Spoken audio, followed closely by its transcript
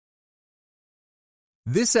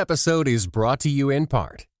This episode is brought to you in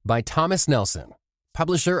part by Thomas Nelson,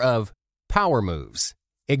 publisher of Power Moves,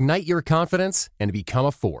 Ignite Your Confidence and Become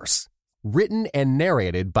a Force. Written and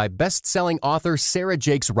narrated by best-selling author Sarah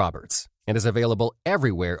Jakes Roberts and is available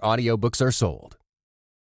everywhere audiobooks are sold.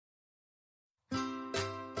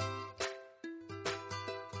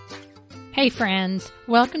 Hey friends,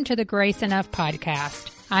 welcome to the Grace Enough podcast.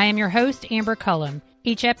 I am your host, Amber Cullum.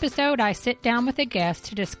 Each episode, I sit down with a guest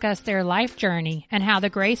to discuss their life journey and how the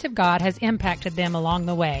grace of God has impacted them along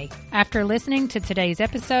the way. After listening to today's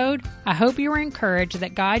episode, I hope you are encouraged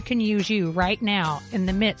that God can use you right now in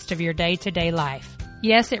the midst of your day-to-day life.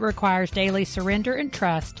 Yes, it requires daily surrender and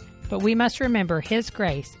trust, but we must remember His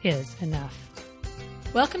grace is enough.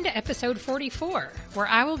 Welcome to episode 44, where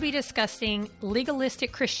I will be discussing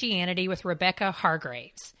legalistic Christianity with Rebecca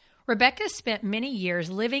Hargraves. Rebecca spent many years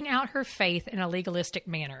living out her faith in a legalistic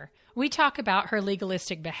manner. We talk about her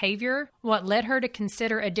legalistic behavior, what led her to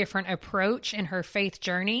consider a different approach in her faith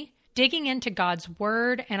journey, digging into God's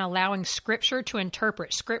Word and allowing Scripture to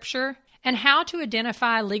interpret Scripture, and how to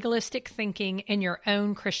identify legalistic thinking in your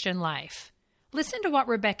own Christian life. Listen to what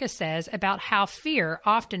Rebecca says about how fear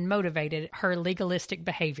often motivated her legalistic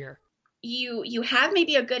behavior. You have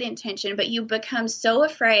maybe a good intention, but you become so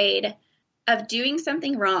afraid of doing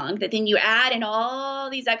something wrong that then you add in all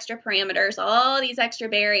these extra parameters, all these extra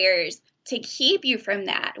barriers to keep you from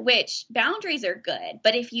that, which boundaries are good.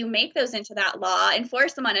 But if you make those into that law,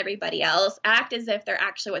 enforce them on everybody else, act as if they're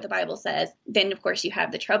actually what the Bible says, then of course you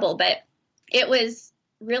have the trouble. But it was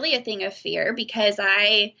really a thing of fear because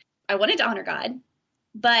I wanted to honor God,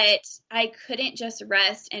 but I couldn't just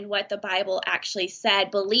rest in what the Bible actually said,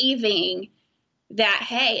 believing that,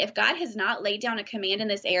 hey, if God has not laid down a command in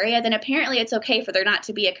this area, then apparently it's okay for there not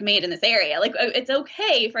to be a command in this area. Like, it's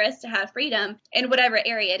okay for us to have freedom in whatever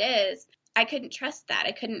area it is. I couldn't trust that.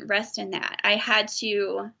 I couldn't rest in that. I had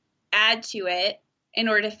to add to it in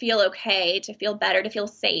order to feel okay, to feel better, to feel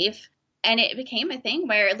safe. And it became a thing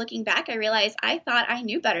where, looking back, I realized I thought I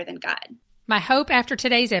knew better than God. My hope after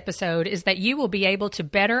today's episode is that you will be able to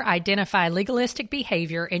better identify legalistic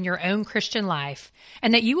behavior in your own Christian life,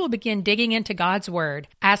 and that you will begin digging into God's Word,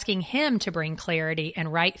 asking Him to bring clarity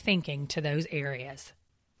and right thinking to those areas.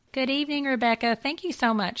 Good evening, Rebecca. Thank you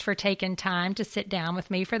so much for taking time to sit down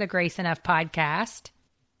with me for the Grace Enough podcast.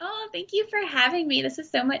 Oh, thank you for having me. This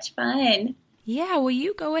is so much fun. Yeah, will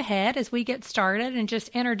you go ahead as we get started and just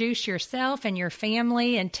introduce yourself and your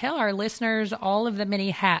family and tell our listeners all of the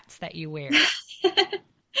many hats that you wear?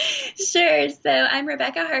 Sure. So I'm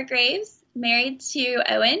Rebecca Hargraves, married to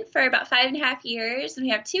Owen for about 5.5 years, and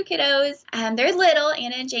we have 2 kiddos. They're little,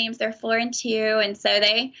 Anna and James. They're 4 and 2, and so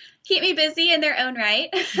they keep me busy in their own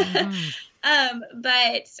right.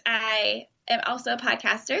 But I am also a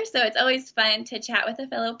podcaster, so it's always fun to chat with a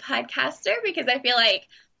fellow podcaster because I feel like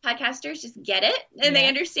podcasters just get it and they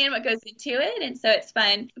understand what goes into it. And so it's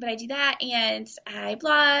fun. But I do that, and I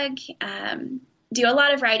blog, do a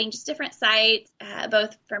lot of writing, just different sites,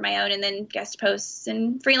 both for my own and then guest posts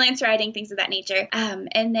and freelance writing, things of that nature.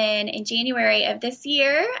 And then in January of this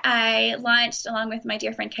year, I launched, along with my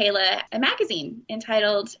dear friend Kayla, a magazine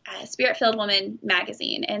entitled Spirit-Filled Woman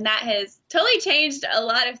Magazine. And that has totally changed a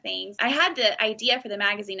lot of things. I had the idea for the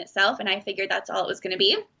magazine itself, and I figured that's all it was going to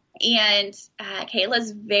be. And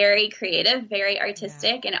Kayla's very creative, very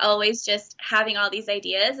artistic, and always just having all these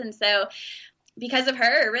ideas. And so because of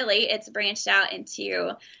her, really, it's branched out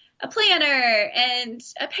into a planner and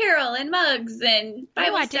apparel and mugs and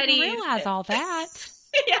Bible studies. I didn't realize all that.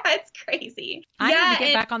 Yeah, it's crazy. I need to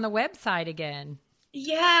get back on the website again.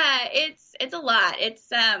 Yeah, it's a lot. It's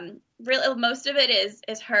really, most of it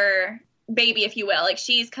is her baby, if you will. Like,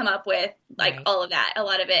 she's come up with all of that, a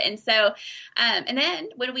lot of it. And so, and then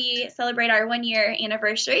when we celebrate our 1-year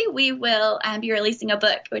anniversary, we will be releasing a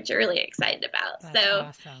book, which we're really excited about.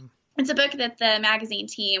 That's awesome. It's a book that the magazine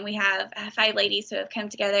team, we have 5 ladies who have come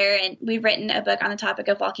together, and we've written a book on the topic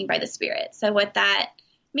of walking by the Spirit. So what that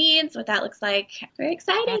means, what that looks like, we're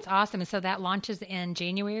excited. That's awesome. And so that launches in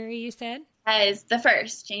January, you said? As the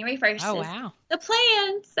 1st, January 1st. Oh, wow. The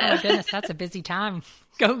plan. So. Oh, goodness, that's a busy time.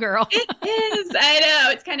 Go, girl. It is. I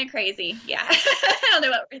know. It's kind of crazy. Yeah. I don't know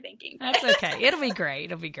what we're thinking. That's okay. It'll be great.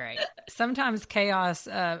 It'll be great. Sometimes chaos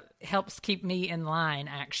helps keep me in line,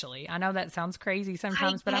 actually. I know that sounds crazy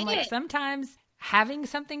sometimes, but I'm like, sometimes having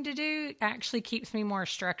something to do actually keeps me more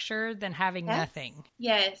structured than having nothing.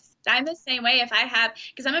 Yes. I'm the same way. If I have,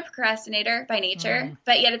 because I'm a procrastinator by nature,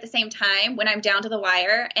 but yet at the same time, when I'm down to the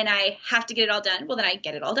wire and I have to get it all done, well, then I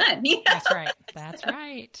get it all done. You know? That's right. That's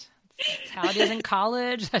right. That's how it is in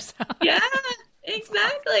college. Yeah.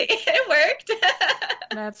 Exactly. It worked.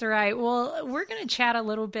 That's right. Well, we're going to chat a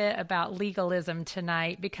little bit about legalism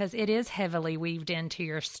tonight because it is heavily weaved into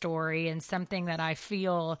your story and something that I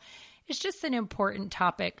feel is just an important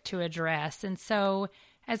topic to address. And so,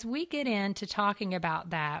 as we get into talking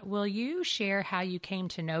about that, will you share how you came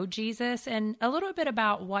to know Jesus and a little bit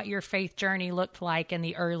about what your faith journey looked like in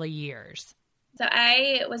the early years? So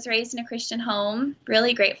I was raised in a Christian home,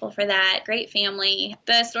 really grateful for that, great family.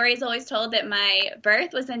 The story is always told that my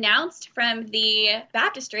birth was announced from the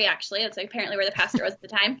baptistry, actually. That's apparently where the pastor was at the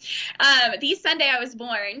time. The Sunday I was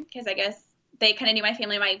born, because I guess they kind of knew my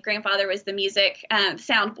family. My grandfather was the music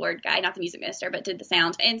soundboard guy, not the music minister, but did the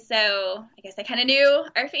sound. And so I guess I kind of knew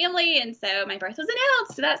our family. And so my birth was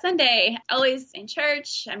announced that Sunday. Always in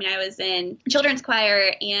church. I mean, I was in children's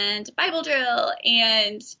choir and Bible drill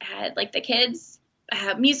and had like the kids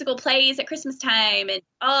musical plays at Christmas time and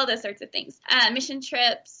all those sorts of things, mission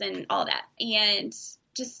trips and all that. And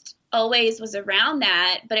just always was around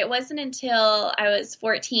that, but it wasn't until I was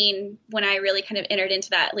 14 when I really kind of entered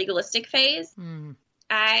into that legalistic phase.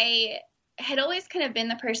 I had always kind of been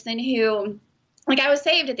the person who, like, I was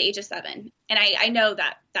saved at the age of 7, and I know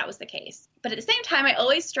that that was the case. But at the same time, I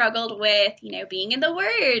always struggled with, being in the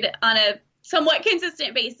Word on a somewhat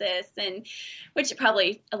consistent basis, and which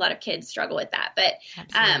probably a lot of kids struggle with that. But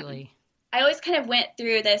Absolutely. I always kind of went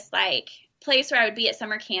through this, place where I would be at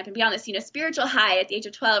summer camp and be on this, spiritual high at the age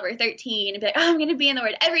of 12 or 13 and be like, oh, I'm going to be in the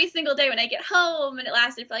Word every single day when I get home. And it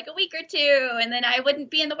lasted for a week or 2. And then I wouldn't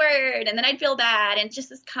be in the Word and then I'd feel bad, and just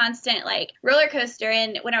this constant roller coaster.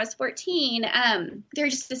 And when I was 14, there were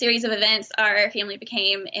just a series of events. Our family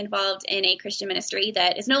became involved in a Christian ministry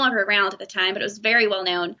that is no longer around at the time, but it was very well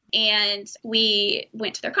known. And we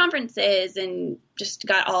went to their conferences and just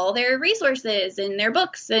got all their resources and their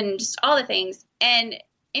books and just all the things. And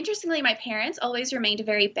interestingly, my parents always remained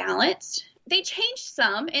very balanced. They changed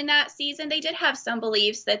some in that season. They did have some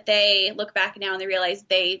beliefs that they look back now and they realize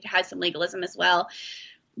they had some legalism as well.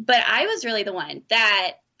 But I was really the one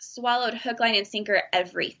that swallowed hook, line, and sinker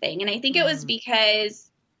everything. And I think it was because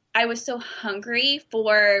I was so hungry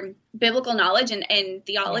for biblical knowledge and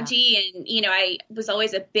theology. Yeah. And, I was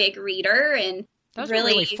always a big reader. And those were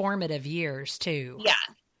really formative years, too.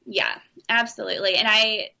 Yeah, absolutely.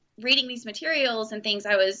 And reading these materials and things,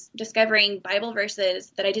 I was discovering Bible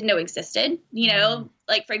verses that I didn't know existed,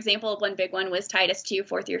 for example, one big one was Titus 2,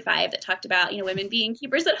 4-5 that talked about, women being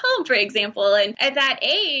keepers at home, for example. And at that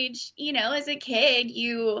age, as a kid,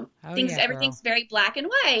 everything's very black and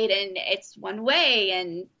white and it's one way.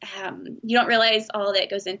 And you don't realize all that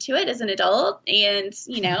goes into it as an adult. And,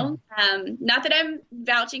 not that I'm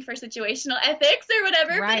vouching for situational ethics or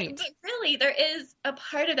whatever, right. but really there is a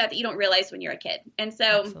part of that you don't realize when you're a kid. And so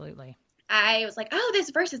Absolutely. I was like, oh, this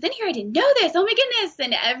verse is in here. I didn't know this. Oh my goodness.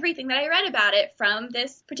 And everything that I read about it from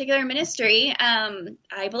this particular ministry,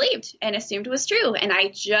 I believed and assumed was true. And I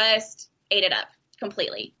just ate it up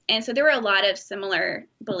completely. And so there were a lot of similar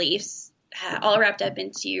beliefs all wrapped up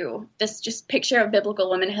into this just picture of biblical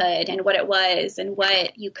womanhood and what it was and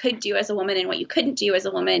what you could do as a woman and what you couldn't do as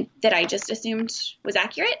a woman that I just assumed was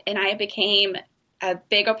accurate. And I became a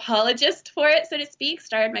big apologist for it, so to speak.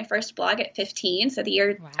 Started my first blog at 15, so the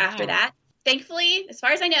year after that. Thankfully, as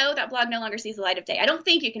far as I know, that blog no longer sees the light of day. I don't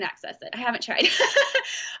think you can access it. I haven't tried.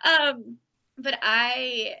 But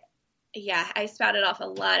I spouted off a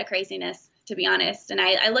lot of craziness, to be honest. And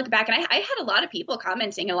I look back and I had a lot of people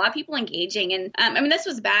commenting, a lot of people engaging. And this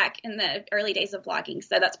was back in the early days of blogging,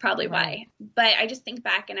 so that's probably why. But I just think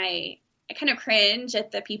back and I kind of cringe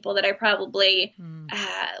at the people that I probably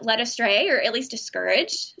led astray or at least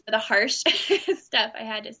discouraged, the harsh stuff I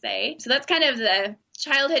had to say. So that's kind of the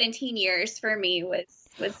childhood and teen years for me was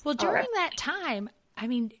well, during that time, I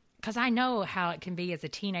mean, because I know how it can be as a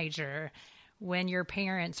teenager when your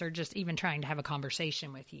parents are just even trying to have a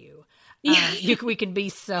conversation with you. We can be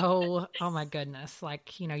so, oh my goodness,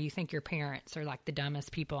 you think your parents are like the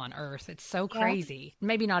dumbest people on earth. It's so crazy. Yeah.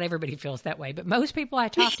 Maybe not everybody feels that way, but most people I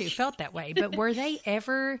talked to felt that way. But were they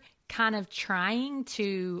ever kind of trying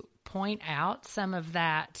to point out some of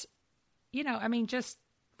that, just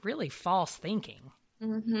really false thinking?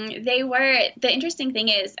 Mm-hmm. They were. The interesting thing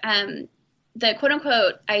is, the quote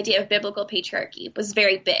unquote idea of biblical patriarchy was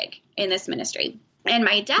very big in this ministry. And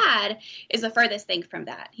my dad is the furthest thing from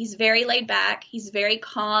that. He's very laid back. He's very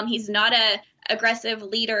calm. He's not a aggressive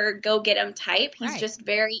leader, go get him type. He's just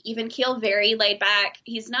very even keel, very laid back.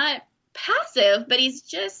 He's not passive, but he's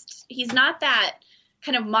not that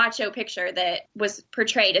kind of macho picture that was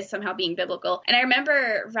portrayed as somehow being biblical. And I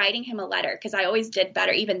remember writing him a letter, because I always did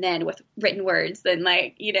better even then with written words than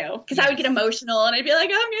like, because I would get emotional and I'd be like,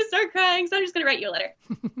 oh, I'm going to start crying, so I'm just going to write you a letter.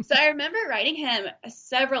 So I remember writing him a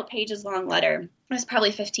several pages long letter. I was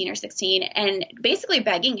probably 15 or 16, and basically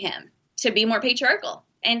begging him to be more patriarchal.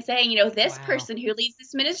 And saying, this person who leads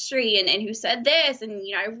this ministry and who said this, and,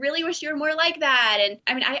 I really wish you were more like that. And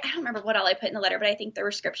I mean, I don't remember what all I put in the letter, but I think there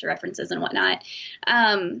were scripture references and whatnot.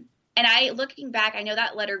 And looking back, I know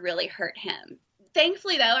that letter really hurt him.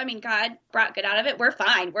 Thankfully, though, I mean, God brought good out of it. We're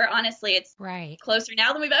fine. We're honestly, it's closer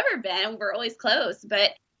now than we've ever been. We're always close.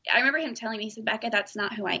 But I remember him telling me, he said, Becca, that's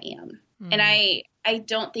not who I am. And I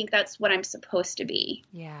don't think that's what I'm supposed to be.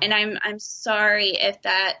 Yeah. And I'm sorry if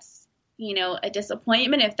that's, a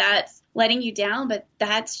disappointment, if that's letting you down, but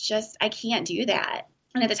that's just, I can't do that.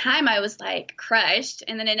 And at the time I was like crushed.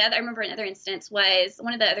 And then I remember another instance was,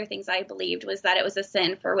 one of the other things I believed was that it was a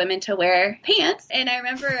sin for women to wear pants. And I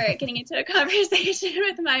remember getting into a conversation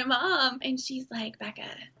with my mom, and she's like, Becca,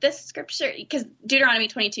 this scripture, because Deuteronomy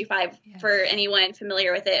 22:5, for anyone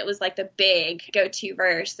familiar with it, it was like the big go-to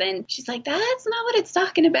verse. And she's like, that's not what it's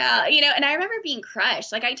talking about, and I remember being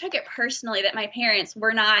crushed. Like, I took it personally that my parents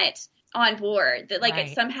were not on board, that like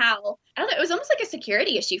it somehow, I don't know, it was almost like a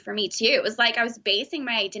security issue for me too. It was like I was basing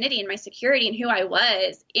my identity and my security and who I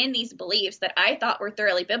was in these beliefs that I thought were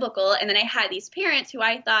thoroughly biblical. And then I had these parents who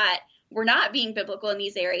I thought were not being biblical in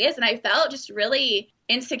these areas. And I felt just really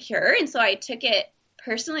insecure. And so I took it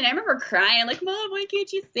personally. And I remember crying like, Mom, why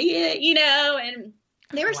can't you see it? And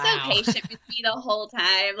they were so patient with me the whole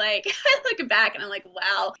time. Like, I look back and I'm like,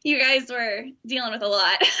 wow, you guys were dealing with a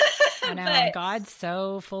lot. I know. But God's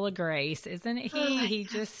so full of grace, isn't he?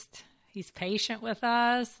 He's patient with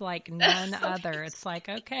us like none other. It's like,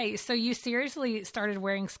 okay, so you seriously started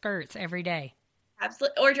wearing skirts every day?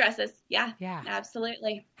 Absolutely. Or dresses. Yeah. Yeah.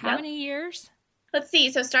 Absolutely. How many years? Let's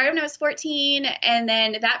see. So started when I was 14, and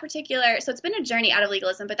then so it's been a journey out of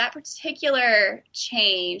legalism, but that particular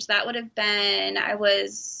change, that would have been, I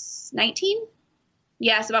was 19.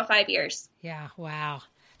 Yeah, so about 5 years. Yeah. Wow.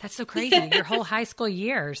 That's so crazy. Your whole high school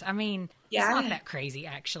years. I mean, it's not that crazy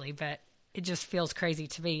actually, but it just feels crazy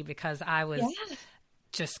to me because I was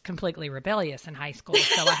just completely rebellious in high school.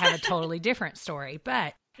 So I have a totally different story,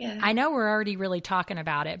 but I know we're already really talking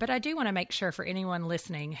about it, but I do want to make sure for anyone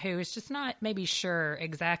listening who is just not maybe sure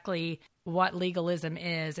exactly what legalism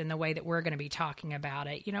is in the way that we're going to be talking about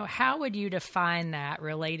it. How would you define that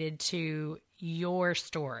related to your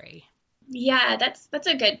story? Yeah, that's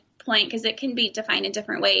a good point, because it can be defined in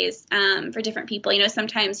different ways for different people.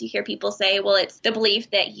 Sometimes you hear people say, well, it's the belief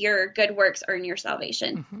that your good works earn your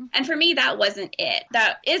salvation. Mm-hmm. And for me, that wasn't it.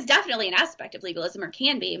 That is definitely an aspect of legalism, or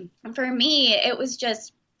can be. And for me, it was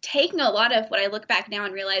just taking a lot of what I look back now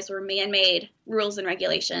and realize were man-made rules and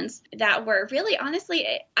regulations that were really, honestly,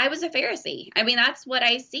 I was a Pharisee. I mean, that's what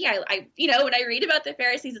I see. I when I read about the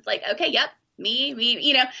Pharisees, it's like, okay, yep, me,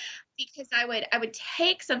 because I would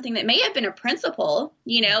take something that may have been a principle,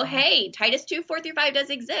 hey, Titus 2:4-5 does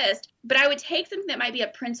exist, but I would take something that might be a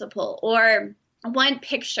principle or one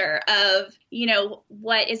picture of,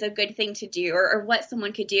 what is a good thing to do or what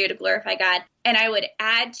someone could do to glorify God. And I would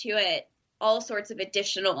add to it all sorts of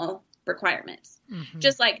additional requirements,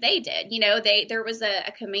 just like they did. There was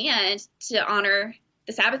a command to honor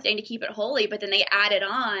the Sabbath day and to keep it holy, but then they added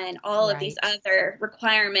on all of these other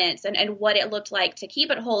requirements and what it looked like to keep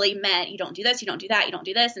it holy meant you don't do this, you don't do that, you don't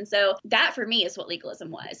do this. And so that for me is what legalism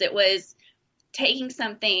was. It was taking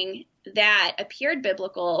something that appeared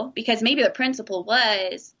biblical because maybe the principle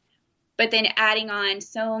was, but then adding on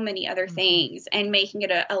so many other things and making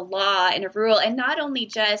it a law and a rule, and not only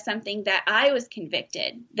just something that I was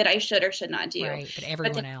convicted that I should or should not do, but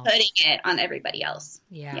everyone else, putting it on everybody else.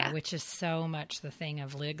 Yeah, which is so much the thing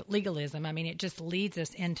of legalism. I mean, it just leads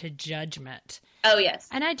us into judgment. Oh, yes.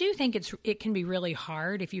 And I do think it can be really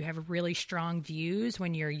hard if you have really strong views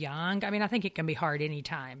when you're young. I mean, I think it can be hard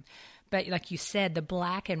anytime. But like you said, the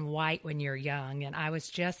black and white when you're young, and I was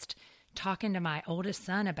just talking to my oldest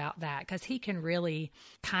son about that because he can really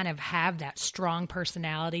kind of have that strong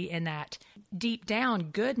personality and that deep down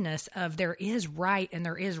goodness of there is right and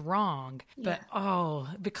there is wrong. Yeah.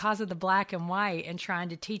 But, because of the black and white and trying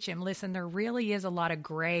to teach him, listen, there really is a lot of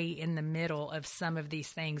gray in the middle of some of these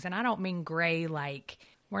things. And I don't mean gray like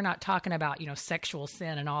we're not talking about, sexual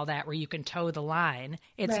sin and all that where you can toe the line.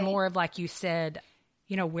 It's more of like you said,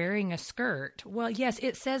 wearing a skirt. Well, yes,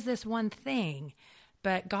 it says this one thing,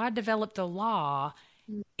 but God developed the law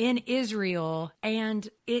in Israel, and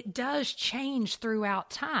it does change throughout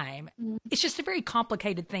time. It's just a very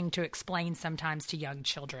complicated thing to explain sometimes to young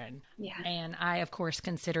children. Yeah. And I, of course,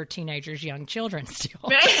 consider teenagers young children still.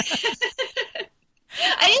 Right.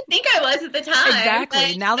 I didn't think I was at the time.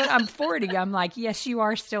 Exactly. But... Now that I'm 40, I'm like, yes, you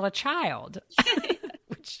are still a child.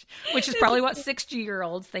 Which is probably what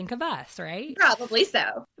 60-year-olds think of us, right? Probably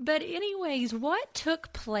so. But anyways, what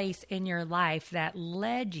took place in your life that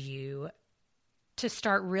led you to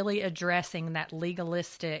start really addressing that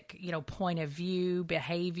legalistic, point of view,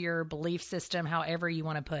 behavior, belief system, however you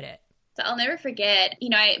want to put it? So I'll never forget,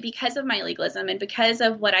 because of my legalism and because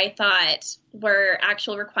of what I thought were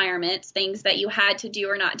actual requirements, things that you had to do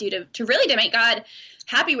or not do to really make God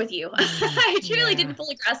happy with you. I truly didn't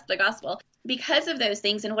fully grasp the gospel. Because of those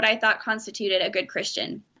things and what I thought constituted a good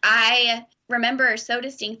Christian, I remember so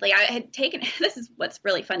distinctly, I had taken, this is what's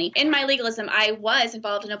really funny, in my legalism, I was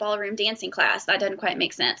involved in a ballroom dancing class. That doesn't quite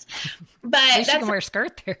make sense. But you can wear a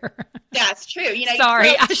skirt there. That's true.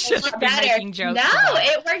 Sorry, I shouldn't be making jokes. No,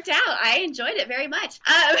 it worked out. I enjoyed it very much.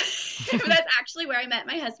 That's actually where I met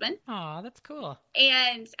my husband. Oh, that's cool.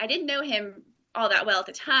 And I didn't know him all that well at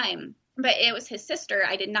the time. But it was his sister.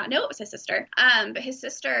 I did not know it was his sister. But his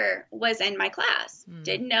sister was in my class.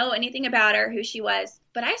 Didn't know anything about her, who she was.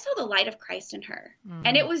 But I saw the light of Christ in her.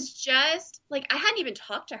 And it was just like, I hadn't even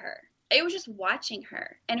talked to her. It was just watching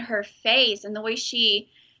her and her face and the way she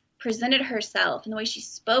presented herself and the way she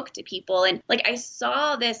spoke to people. And like, I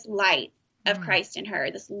saw this light of Christ in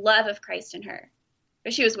her, this love of Christ in her.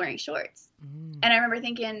 But she was wearing shorts. And I remember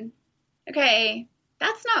thinking, okay,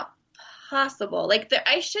 that's not possible. Like,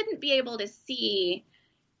 I shouldn't be able to see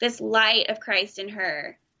this light of Christ in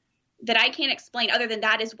her that I can't explain other than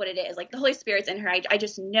that is what it is. Like, the Holy Spirit's in her. I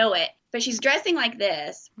just know it. But she's dressing like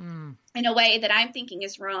this in a way that I'm thinking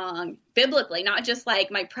is wrong biblically, not just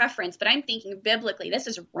like my preference, but I'm thinking biblically, this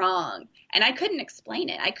is wrong. And I couldn't explain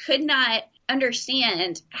it. I could not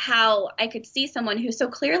understand how I could see someone who so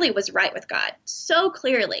clearly was right with God, so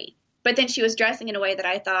clearly. But then she was dressing in a way that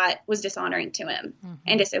I thought was dishonoring to him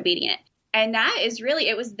and disobedient. And that is really,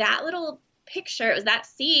 it was that little picture, it was that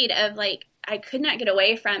seed of like, I could not get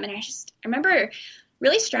away from. And I remember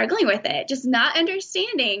really struggling with it, just not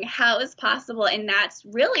understanding how it was possible. And that's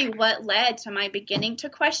really what led to my beginning to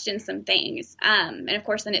question some things. And of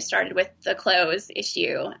course, then it started with the clothes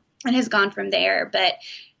issue and has gone from there. But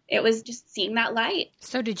it was just seeing that light.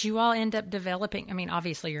 So did you all end up developing, I mean,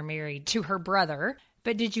 obviously you're married to her brother,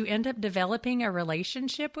 but did you end up developing a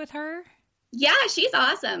relationship with her? Yeah, she's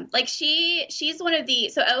awesome. Like she's one of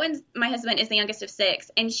so Owen, my husband, is the youngest of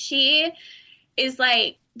 6, and she is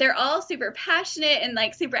like, they're all super passionate and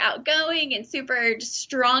like super outgoing and super just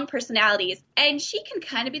strong personalities. And she can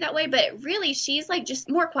kind of be that way, but really she's like just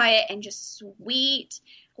more quiet and just sweet,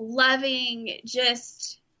 loving,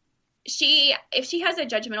 just if she has a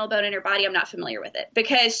judgmental bone in her body, I'm not familiar with it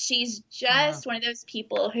because she's just one of those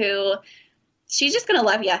people who she's just going to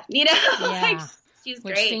love you, Yeah. Like, she's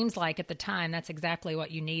Which great. Seems like at the time that's exactly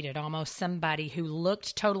what you needed, almost somebody who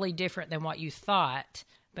looked totally different than what you thought,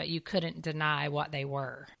 but you couldn't deny what they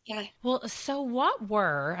were. Yeah. Well, so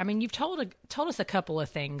I mean, you've told us a couple of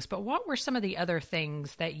things, but what were some of the other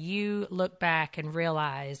things that you look back and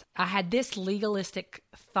realize, I had this legalistic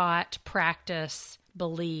thought, practice,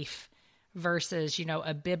 belief versus,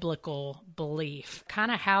 a biblical belief?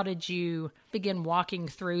 Kind of how did you begin walking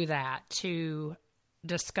through that to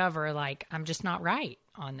discover, like, I'm just not right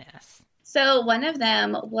on this? So one of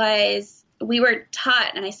them was, we were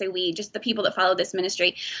taught, and I say we, just the people that follow this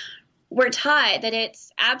ministry, were taught that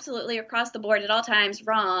it's absolutely across the board at all times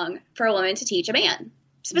wrong for a woman to teach a man.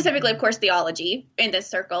 Specifically, of course, theology in this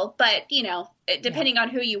circle, but, depending on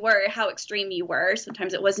who you were, how extreme you were,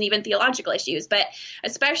 sometimes it wasn't even theological issues, but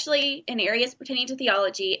especially in areas pertaining to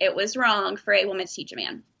theology, it was wrong for a woman to teach a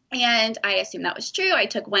man. And I assumed that was true. I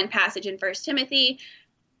took one passage in 1 Timothy,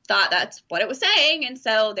 thought that's what it was saying, and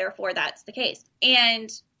so therefore that's the case.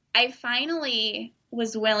 And I finally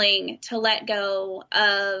was willing to let go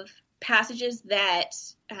of passages that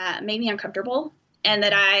made me uncomfortable, and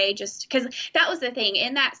that I just, because that was the thing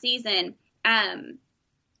in that season.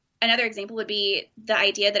 Another example would be the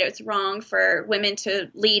idea that it was wrong for women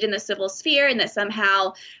to lead in the civil sphere, and that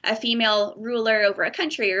somehow a female ruler over a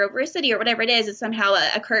country or over a city or whatever it is somehow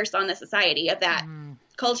a curse on the society of that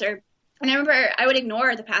culture. And I remember I would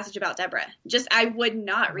ignore the passage about Deborah. I would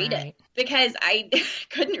not read it because I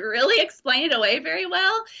couldn't really explain it away very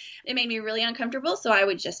well. It made me really uncomfortable, so I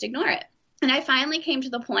would just ignore it. And I finally came to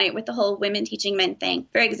the point with the whole women teaching men thing,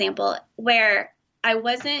 for example, where I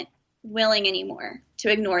wasn't willing anymore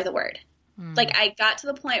to ignore the word. Like, I got to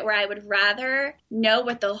the point where I would rather know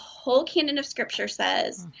what the whole canon of Scripture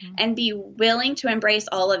says and be willing to embrace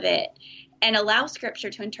all of it and allow Scripture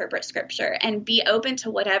to interpret Scripture and be open to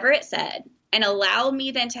whatever it said and allow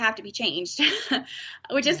me then to have to be changed,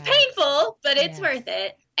 which is painful, but it's worth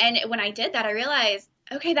it. And when I did that, I realized,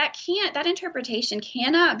 okay, that interpretation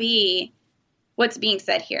cannot be what's being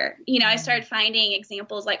said here. You know, I started finding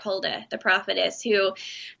examples like Huldah, the prophetess, who,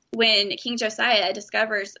 when King Josiah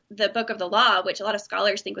discovers the book of the law, which a lot of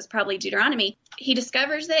scholars think was probably Deuteronomy, he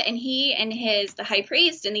discovers it, and he and the high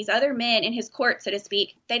priest and these other men in his court, so to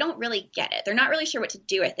speak, they don't really get it. They're not really sure what to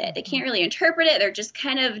do with it. They can't really interpret it. They're just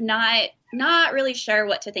kind of not really sure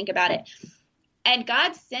what to think about it. And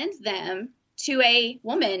God sends them to a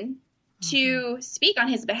woman to speak on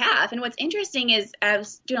his behalf. And what's interesting is I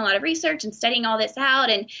was doing a lot of research and studying all this out,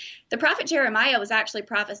 and the prophet Jeremiah was actually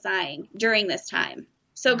prophesying during this time.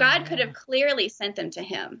 So God could have clearly sent them to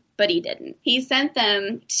him, but he didn't. He sent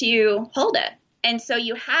them to Huldah. And so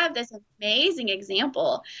you have this amazing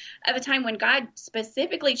example of a time when God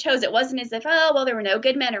specifically chose. It wasn't as if, oh, well, there were no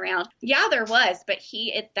good men around. Yeah, there was, but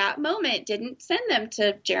he at that moment didn't send them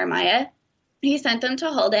to Jeremiah. He sent them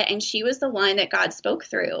to Huldah, and she was the one that God spoke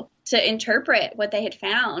through to interpret what they had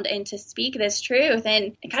found and to speak this truth.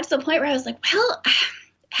 And it got to the point where I was like, well,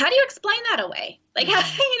 how do you explain that away? Like, how,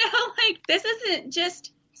 like, this isn't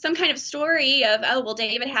just some kind of story of, oh, well,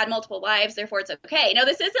 David had multiple wives, therefore it's okay. No,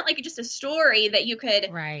 this isn't like just a story that you could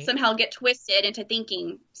somehow get twisted into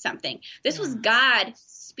thinking something. This was God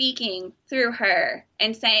speaking through her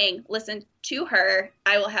and saying, listen to her.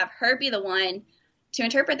 I will have her be the one to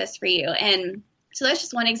interpret this for you. And so that's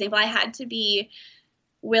just one example. I had to be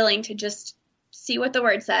willing to just see what the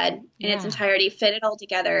word said in its entirety, fit it all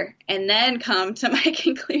together, and then come to my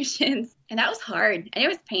conclusions. And that was hard and it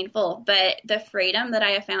was painful, but the freedom that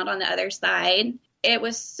I have found on the other side, it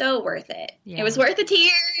was so worth it. It was worth the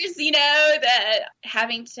tears, that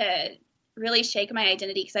having to really shake my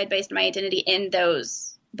identity, because I'd based my identity in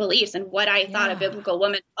those beliefs and what I thought a biblical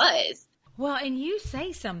woman was. Well, and you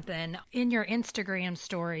say something in your Instagram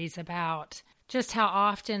stories about just how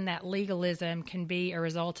often that legalism can be a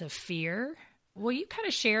result of fear. Will you kind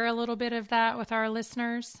of share a little bit of that with our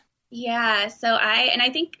listeners? Yeah, so I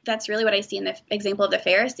think that's really what I see in the example of the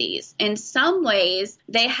Pharisees. In some ways,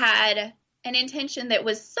 they had an intention that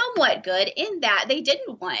was somewhat good in that they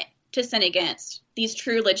didn't want to sin against these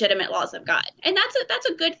true, legitimate laws of God. And that's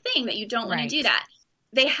a good thing, that you don't want to do that.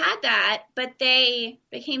 They had that, but they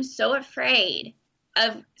became so afraid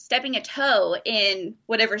of stepping a toe in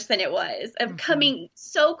whatever sin it was, of coming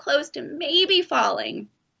so close to maybe falling.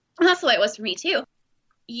 And that's the way it was for me too.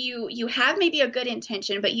 You have maybe a good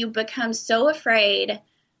intention, but you become so afraid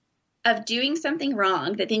of doing something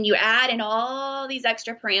wrong that then you add in all these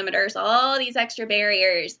extra parameters, all these extra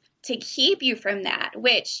barriers to keep you from that,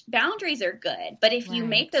 which boundaries are good. But if you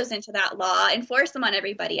make those into that law, enforce them on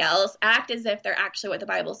everybody else, act as if they're actually what the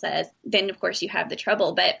Bible says, then of course you have the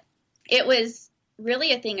trouble. But it was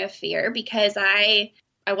really a thing of fear, because I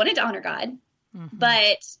wanted to honor God.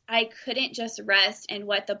 But I couldn't just rest in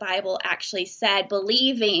what the Bible actually said,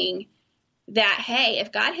 believing that, hey,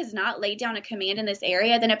 if God has not laid down a command in this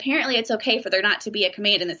area, then apparently it's okay for there not to be a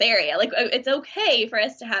command in this area. Like, it's okay for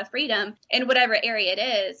us to have freedom in whatever area it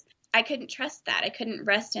is. I couldn't trust that. I couldn't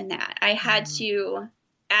rest in that. I had to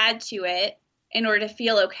add to it in order to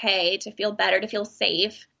feel okay, to feel better, to feel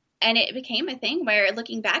safe. And it became a thing where,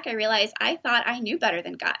 looking back, I realized I thought I knew better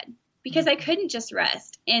than God. Because I couldn't just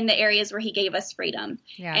rest in the areas where he gave us freedom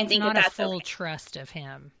and think that that's not a full okay. trust of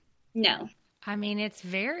him. No. I mean, it's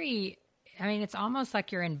almost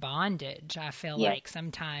like you're in bondage, I feel like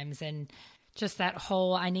sometimes. And just that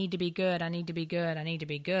whole, I need to be good, I need to be good, I need to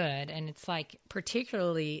be good. And it's like,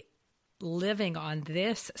 particularly living on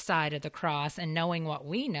this side of the cross and knowing what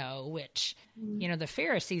we know, which, the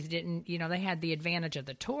Pharisees didn't, they had the advantage of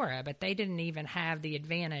the Torah, but they didn't even have the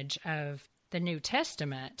advantage of the New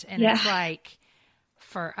Testament. And it's like,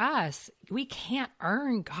 for us, we can't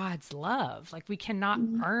earn God's love. Like, we cannot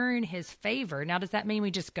earn his favor. Now, does that mean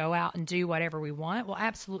we just go out and do whatever we want? Well,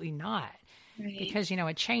 absolutely not. Because,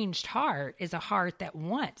 a changed heart is a heart that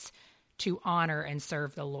wants to honor and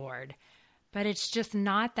serve the Lord. But it's just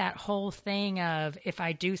not that whole thing of, if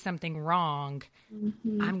I do something wrong,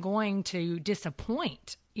 I'm going to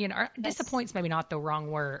disappoint. Disappoint's maybe not the wrong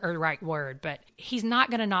word or the right word, but he's not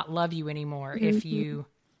going to not love you anymore if you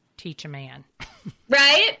teach a man.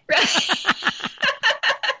 Right?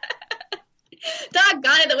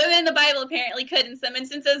 Doggone it, the women in the Bible apparently could in some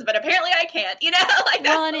instances, but apparently I can't,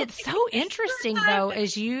 Well, and it's so interesting, though,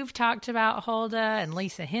 as you've talked about Huldah and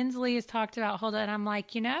Lisa Hensley has talked about Huldah, and I'm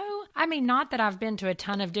like, I mean, not that I've been to a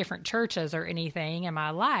ton of different churches or anything in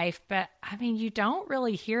my life, but I mean, you don't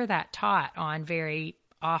really hear that taught on very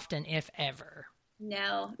often, if ever.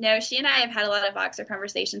 No, she and I have had a lot of Voxer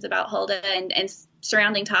conversations about Huldah and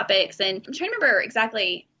surrounding topics. And I'm trying to remember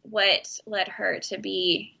exactly what led her to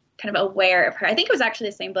be kind of aware of her. I think it was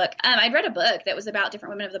actually the same book. I'd read a book that was about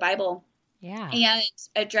different women of the Bible. Yeah. And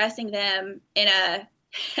addressing them in a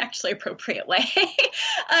actually appropriate way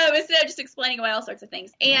instead of just explaining away all sorts of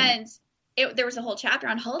things. And there was a whole chapter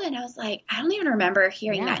on Huldah, and I was like, I don't even remember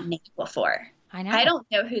hearing that name before. I know. I don't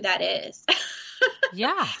know who that is.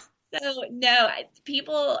 Yeah. So no,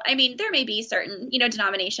 people, I mean, there may be certain,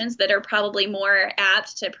 denominations that are probably more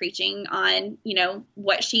apt to preaching on,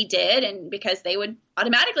 what she did, and because they would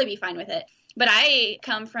automatically be fine with it. But I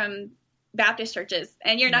come from Baptist churches,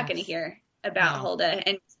 and you're not going to hear about Huldah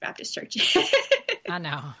and Baptist churches. I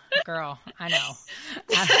know, girl. I know.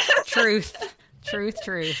 Truth.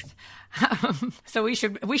 So we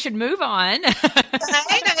should move on.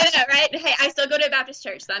 I know, right? Hey, I still go to a Baptist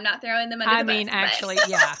church, so I'm not throwing them under the bus. I mean, actually,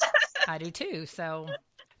 yeah, I do too. So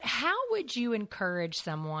how would you encourage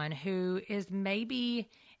someone who is maybe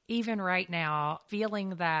even right now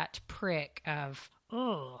feeling that prick of,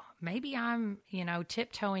 oh, maybe I'm,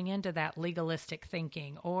 tiptoeing into that legalistic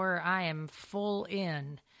thinking, or I am full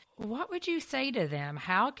in? What would you say to them?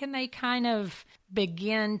 How can they kind of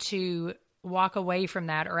begin to walk away from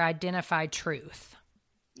that or identify truth?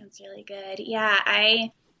 That's really good. Yeah,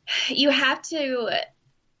 you have to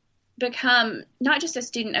become not just a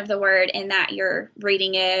student of the word in that you're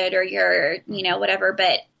reading it or you're, whatever,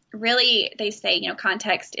 but really they say,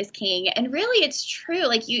 context is king. And really it's true.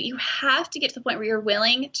 Like you have to get to the point where you're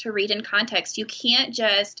willing to read in context. You can't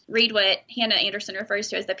just read what Hannah Anderson refers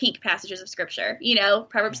to as the pink passages of scripture,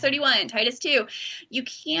 Proverbs 31, Titus 2. You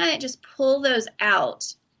can't just pull those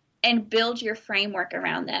out and build your framework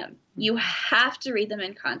around them. You have to read them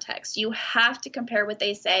in context. You have to compare what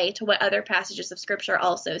they say to what other passages of scripture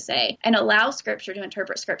also say and allow scripture to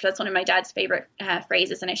interpret scripture. That's one of my dad's favorite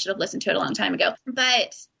phrases, and I should have listened to it a long time ago.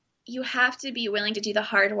 But you have to be willing to do the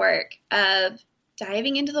hard work of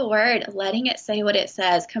diving into the word, letting it say what it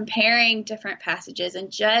says, comparing different passages,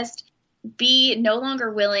 and just be no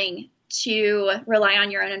longer willing to rely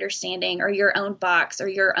on your own understanding or your own box or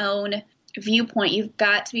your own viewpoint. You've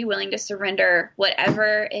got to be willing to surrender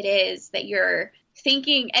whatever it is that you're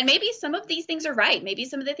thinking. And maybe some of these things are right. Maybe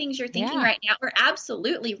some of the things you're thinking right now are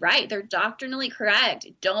absolutely right. They're doctrinally correct.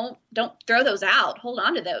 Don't throw those out. Hold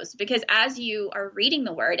on to those, because as you are reading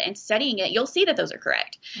the word and studying it, you'll see that those are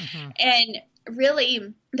correct. Mm-hmm. And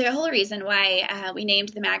really, the whole reason why we named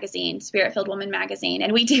the magazine Spirit-Filled Woman Magazine,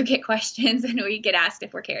 and we do get questions and we get asked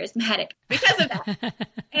if we're charismatic because of that.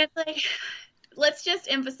 And it's like, let's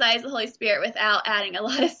just emphasize the Holy Spirit without adding a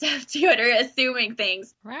lot of stuff to it or assuming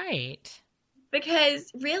things. Right. Because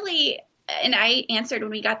really, and I answered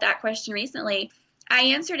when we got that question recently, I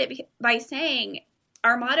answered it by saying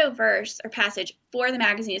our motto verse or passage for the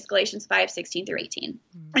magazine is Galatians 5:16 through 18.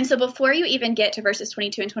 Mm-hmm. And so before you even get to verses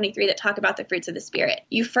 22 and 23 that talk about the fruits of the Spirit,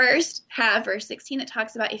 you first have verse 16 that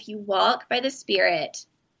talks about if you walk by the Spirit,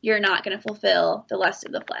 you're not going to fulfill the lust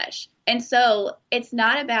of the flesh. And so it's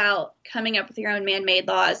not about coming up with your own man-made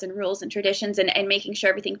laws and rules and traditions and making sure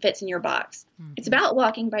everything fits in your box. Mm-hmm. It's about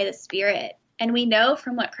walking by the Spirit. And we know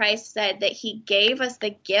from what Christ said that he gave us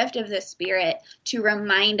the gift of the Spirit to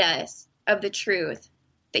remind us of the truth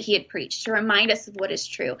that he had preached, to remind us of what is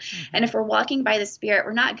true. Mm-hmm. And if we're walking by the Spirit,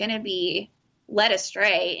 we're not going to be led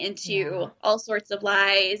astray into all sorts of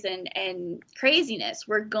lies and craziness.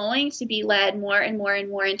 We're going to be led more and more and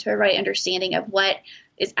more into a right understanding of what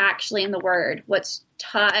is actually in the Word, what's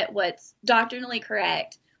taught, what's doctrinally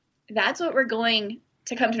correct. That's what we're going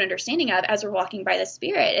to come to an understanding of as we're walking by the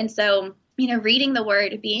Spirit. And so, reading the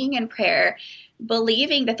Word, being in prayer,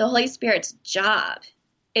 believing that the Holy Spirit's job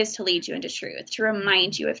is to lead you into truth, to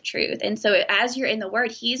remind you of truth. And so as you're in the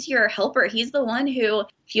Word, he's your helper. He's the one who,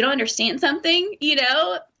 if you don't understand something,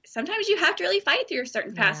 sometimes you have to really fight through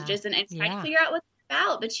certain passages and try to figure out what it's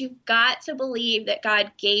about. But you've got to believe that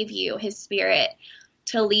God gave you his Spirit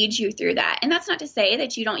to lead you through that. And that's not to say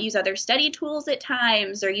that you don't use other study tools at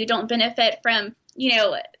times, or you don't benefit from,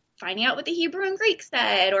 finding out what the Hebrew and Greek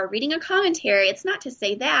said or reading a commentary. It's not to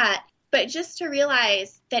say that, but just to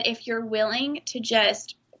realize that if you're willing to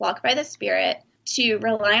just walk by the Spirit, to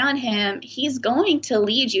rely on him, he's going to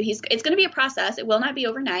lead you. It's going to be a process. It will not be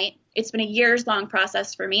overnight. It's been a years-long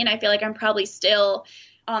process for me, and I feel like I'm probably still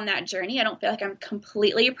on that journey. I don't feel like I'm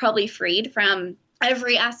completely probably freed from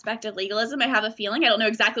every aspect of legalism. I have a feeling. I don't know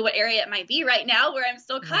exactly what area it might be right now where I'm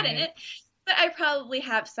still caught in it, but I probably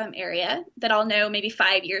have some area that I'll know maybe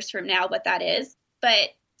 5 years from now what that is. But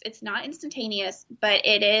It's not instantaneous, but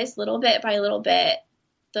it is little bit by little bit.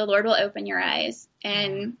 The Lord will open your eyes,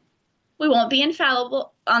 and we won't be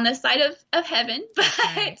infallible on this side of heaven, but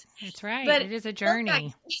that's right. But it is a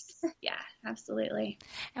journey. Yeah, absolutely.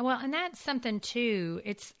 And that's something too.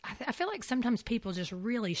 I feel like sometimes people just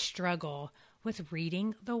really struggle with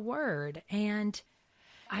reading the Word, and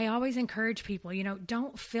I always encourage people,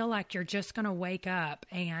 don't feel like you're just going to wake up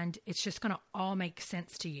and it's just going to all make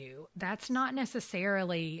sense to you. That's not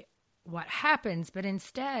necessarily what happens, but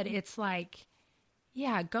instead it's like,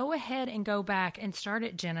 yeah, go ahead and go back and start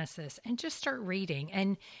at Genesis and just start reading.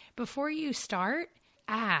 And before you start,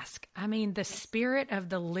 ask, the Spirit of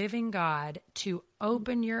the living God to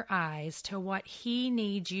open your eyes to what He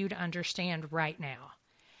needs you to understand right now.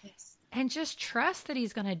 Yes. And just trust that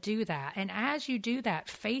He's going to do that. And as you do that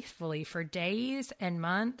faithfully for days and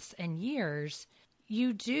months and years,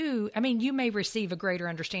 you may receive a greater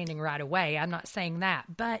understanding right away. I'm not saying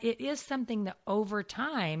that, but it is something that over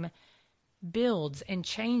time builds and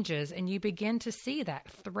changes, and you begin to see that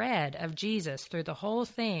thread of Jesus through the whole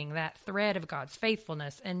thing, that thread of God's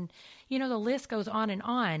faithfulness. And, the list goes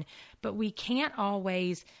on, but we can't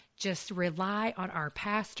always just rely on our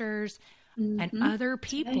pastors and other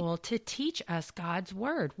people to teach us God's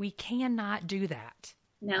word. We cannot do that.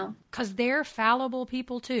 No. Because they're fallible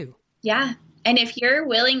people too. Yeah. And if you're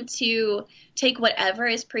willing to take whatever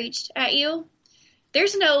is preached at you,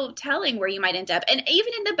 there's no telling where you might end up. And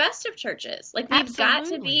even in the best of churches, like we've got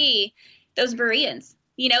to be those Bereans,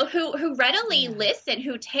 who readily listen,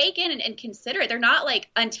 who take in and consider it. They're not like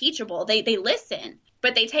unteachable. They listen,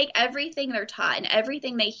 but they take everything they're taught and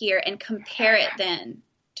everything they hear and compare it then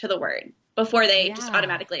to the word before they just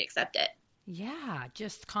automatically accept it. Yeah,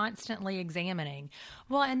 just constantly examining.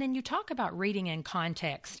 Well, and then you talk about reading in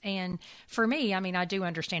context. And for me, I do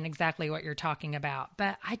understand exactly what you're talking about,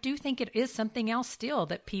 but I do think it is something else still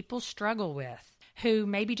that people struggle with who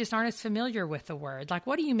maybe just aren't as familiar with the word. Like,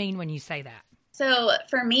 what do you mean when you say that? So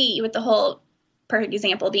for me, with the whole perfect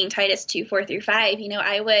example being Titus 2:4-5,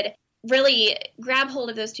 I would really grab hold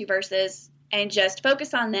of those two verses and just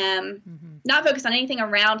focus on them, not focus on anything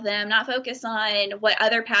around them, not focus on what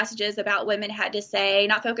other passages about women had to say,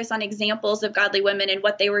 not focus on examples of godly women and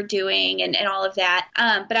what they were doing and all of that.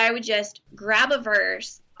 But I would just grab a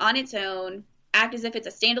verse on its own, act as if it's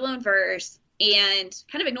a standalone verse, and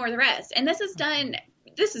kind of ignore the rest. And this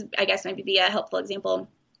is, I guess, maybe be a helpful example.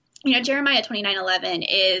 Jeremiah 29:11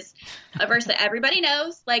 is a verse that everybody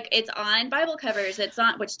knows. Like, it's on Bible covers. It's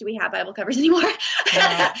on, which, do we have Bible covers anymore?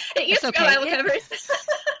 It used to be Bible covers.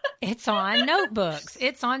 It's on notebooks.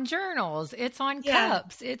 It's on journals. It's on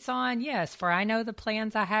cups. It's on, for I know the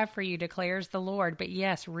plans I have for you, declares the Lord. But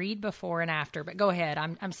yes, read before and after. But go ahead.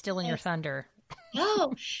 I'm stealing your thunder.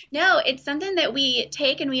 No, it's something that we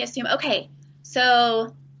take and we assume, okay,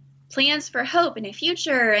 so plans for hope in the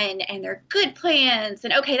future, and they're good plans.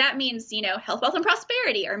 And okay, that means, health, wealth, and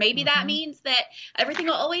prosperity. Or maybe that means that everything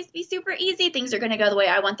will always be super easy. Things are going to go the way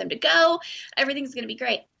I want them to go. Everything's going to be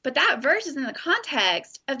great. But that verse is in the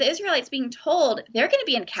context of the Israelites being told they're going to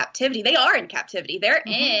be in captivity. They are in captivity. They're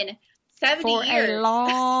in 70 for years. For a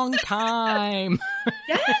long time.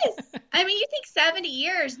 Yes. You think 70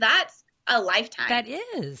 years, that's a lifetime. That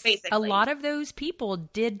is. Basically. A lot of those people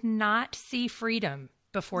did not see freedom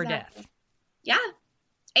before death. Yeah.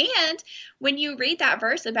 And when you read that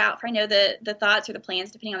verse about, for I know the thoughts or the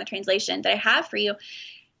plans, depending on the translation that I have for you,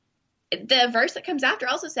 the verse that comes after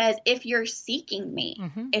also says, if you're seeking me,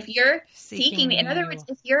 if you're seeking me, in other words,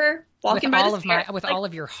 if you're walking by the Spirit, with all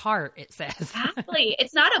of your heart, it says. Exactly.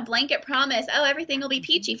 It's not a blanket promise. Oh, everything will be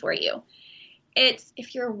peachy for you. It's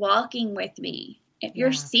if you're walking with me, if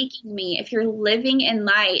you're seeking me, if you're living in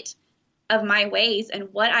light of my ways and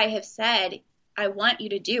what I have said, I want you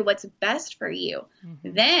to do what's best for you.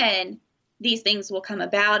 Then these things will come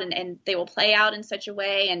about and they will play out in such a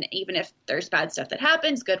way. And even if there's bad stuff that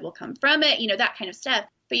happens, good will come from it, that kind of stuff.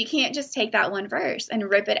 But you can't just take that one verse and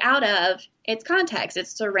rip it out of its context,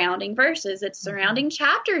 its surrounding verses, its surrounding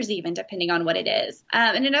chapters, even depending on what it is.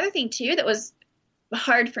 And another thing too, that was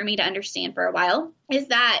hard for me to understand for a while, is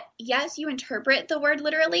that yes, you interpret the word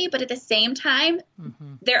literally, but at the same time,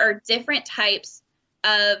 there are different types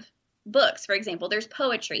of books. For example, there's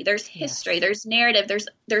poetry, there's history, there's narrative,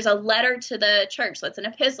 there's a letter to the church, so it's an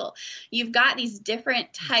epistle. You've got these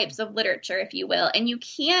different types of literature, if you will, and you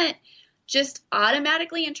can't just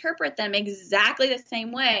automatically interpret them exactly the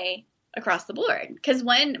same way across the board. Because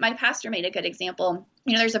when my pastor made a good example,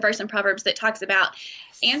 there's a verse in Proverbs that talks about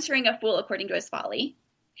answering a fool according to his folly.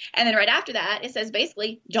 And then right after that, it says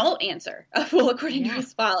basically, don't answer a fool according to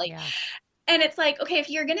his folly. Yeah. And it's like, okay, if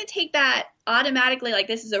you're going to take that automatically, like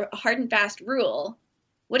this is a hard and fast rule,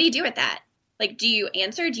 what do you do with that? Like, do you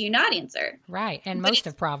answer? Do you not answer? Right. And most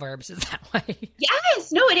of Proverbs is that way.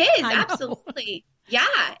 Yes. No, it is. I know. Absolutely. Yeah,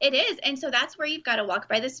 it is. And so that's where you've got to walk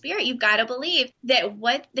by the Spirit. You've got to believe that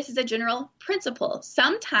this is a general principle.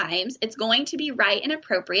 Sometimes it's going to be right and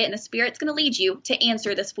appropriate, and the Spirit's going to lead you to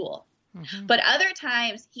answer this fool. Mm-hmm. But other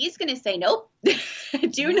times he's going to say, nope,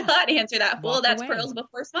 do not answer that fool. That's pearls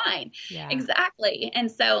before swine. Yeah. Exactly.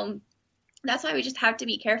 And so that's why we just have to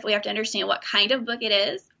be careful. We have to understand what kind of book it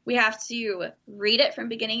is. We have to read it from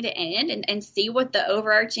beginning to end and see what the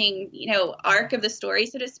overarching, arc of the story,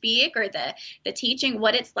 so to speak, or the teaching,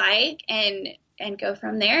 what it's like, and go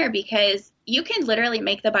from there, because you can literally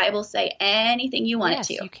make the Bible say anything you want it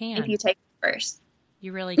to. You can. If you take it first.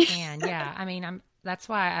 You really can. Yeah. I mean, that's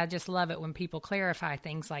why I just love it when people clarify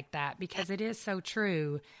things like that, because it is so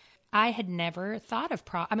true. I had never thought of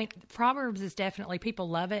Proverbs is definitely, people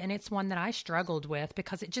love it, and it's one that I struggled with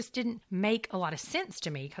because it just didn't make a lot of sense to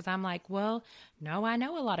me, because I'm like, well, no, I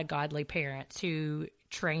know a lot of godly parents who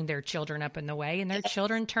train their children up in the way, and their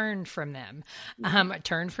children turned from them,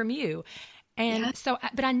 turned from you. And so,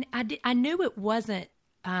 but I knew it wasn't,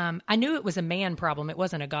 I knew it was a man problem. It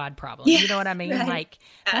wasn't a God problem. You know what I mean? Right. Like,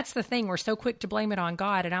 that's the thing. We're so quick to blame it on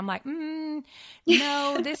God. And I'm like,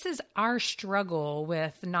 no, this is our struggle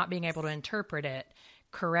with not being able to interpret it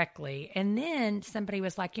correctly. And then somebody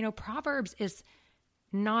was like, Proverbs is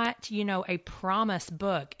not, a promise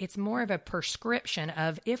book. It's more of a prescription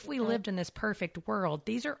of, if we lived in this perfect world,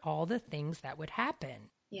 these are all the things that would happen.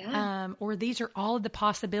 Yeah. Or these are all of the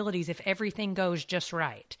possibilities if everything goes just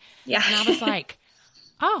right. Yeah. And I was like,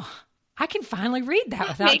 oh, I can finally read that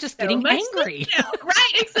without just getting angry.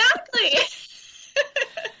 Right, exactly.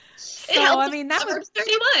 So, I mean, that was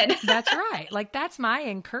 31. That's right. Like, that's my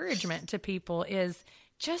encouragement to people is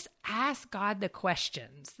just ask God the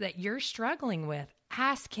questions that you're struggling with.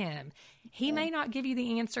 Ask him. He may not give you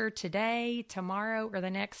the answer today, tomorrow, or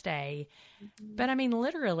the next day. Mm-hmm. But I mean,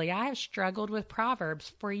 literally, I have struggled with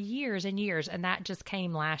Proverbs for years and years, and that just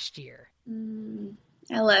came last year.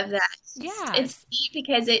 I love that. Yeah. It's neat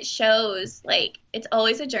because it shows, like, it's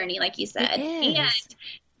always a journey, like you said. It is. And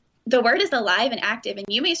the word is alive and active, and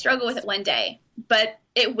you may struggle with it one day, but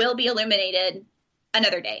it will be illuminated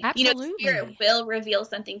another day. Absolutely. The Spirit will reveal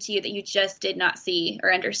something to you that you just did not see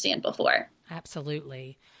or understand before.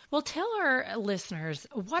 Absolutely. Well, tell our listeners,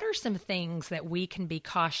 what are some things that we can be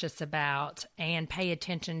cautious about and pay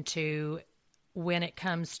attention to when it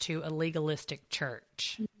comes to a legalistic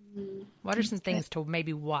church? What are some things to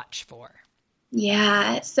maybe watch for?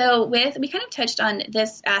 Yeah. So we kind of touched on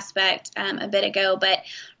this aspect a bit ago, but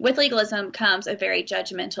with legalism comes a very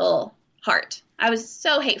judgmental heart. I was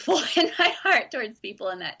so hateful in my heart towards people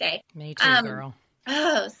in that day. Me too, girl.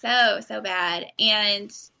 Oh, so bad.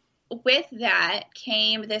 And with that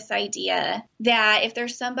came this idea that if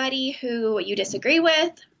there's somebody who you disagree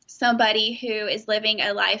with, somebody who is living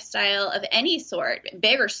a lifestyle of any sort,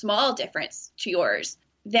 big or small difference to yours,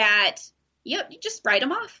 that you just write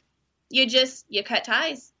them off. You cut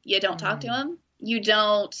ties. You don't talk to them. You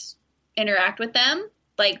don't interact with them.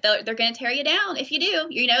 Like, they're going to tear you down if you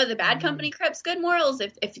do. The bad company corrupts good morals.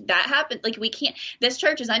 If that happens, like, we can't. This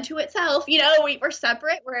church is unto itself. We're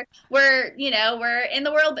separate. We're in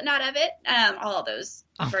the world but not of it. All those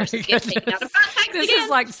verses get taken out of context. This is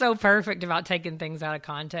like so perfect about taking things out of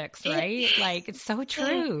context, right? Like, it's so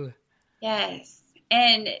true. Yes.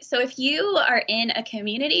 And so if you are in a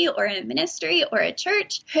community or in a ministry or a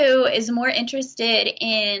church who is more interested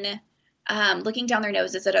in looking down their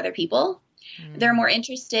noses at other people, they're more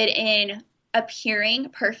interested in appearing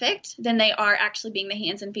perfect than they are actually being the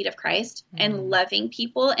hands and feet of Christ and loving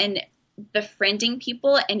people and befriending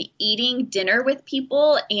people and eating dinner with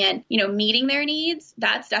people and, meeting their needs,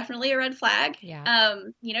 that's definitely a red flag. Yeah.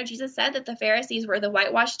 Jesus said that the Pharisees were the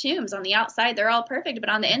whitewashed tombs. On the outside, they're all perfect, but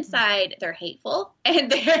on the inside, they're hateful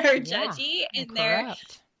and they're judgy and they're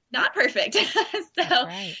not perfect.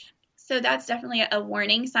 So that's definitely a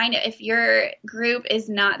warning sign. If your group is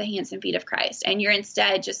not the hands and feet of Christ and you're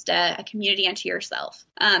instead just a community unto yourself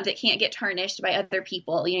that can't get tarnished by other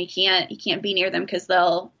people, you can't be near them because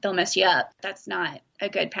they'll mess you up. That's not a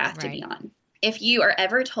good path to be on. If you are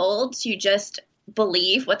ever told to just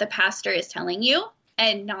believe what the pastor is telling you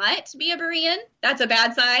and not be a Berean, that's a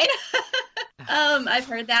bad sign. I've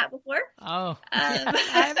heard that before. Oh, I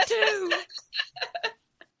have too.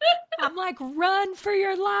 I'm like, run for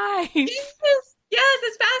your life. Yes,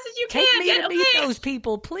 as fast as you can. Take me to meet those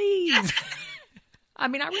people, please. I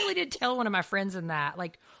mean, I really did tell one of my friends in that,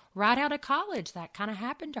 like, right out of college, that kind of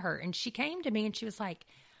happened to her. And she came to me and she was like,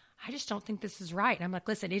 I just don't think this is right. And I'm like,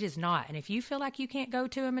 listen, it is not. And if you feel like you can't go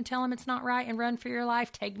to him and tell him it's not right and run for your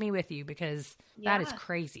life, take me with you, because that is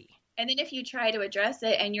crazy. And then if you try to address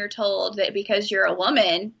it and you're told that because you're a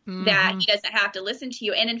woman that he doesn't have to listen to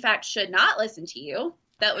you, and in fact should not listen to you,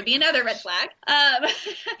 that would be another red flag.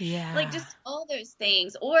 Like just all those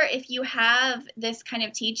things. Or if you have this kind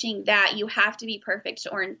of teaching that you have to be perfect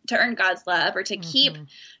to earn God's love, or to keep,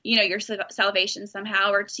 your salvation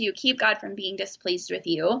somehow, or to keep God from being displeased with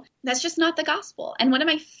you, that's just not the gospel. And one of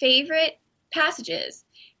my favorite passages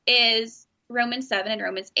is Romans 7 and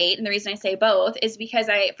Romans 8. And the reason I say both is because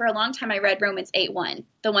for a long time I read Romans 8:1,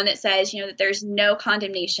 the one that says, that there's no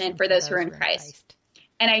condemnation for those who are in Christ.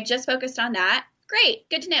 And I just focused on that. Great.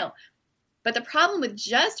 Good to know. But the problem with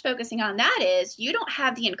just focusing on that is you don't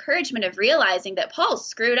have the encouragement of realizing that Paul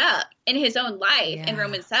screwed up in his own life in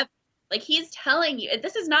Romans 7. Like, he's telling you,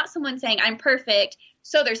 this is not someone saying I'm perfect,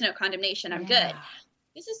 so there's no condemnation, I'm good.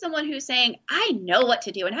 This is someone who's saying, I know what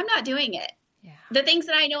to do and I'm not doing it. The things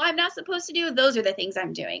that I know I'm not supposed to do, those are the things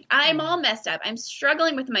I'm doing. I'm all messed up. I'm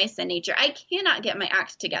struggling with my sin nature. I cannot get my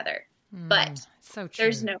act together. But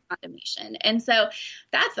there's no condemnation. And so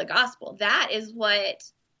that's the gospel. That is what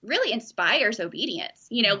really inspires obedience.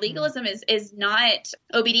 Legalism is not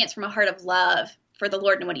obedience from a heart of love for the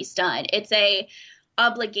Lord and what he's done. It's a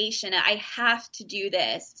obligation. I have to do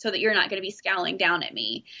this so that you're not going to be scowling down at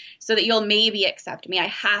me, so that you'll maybe accept me. I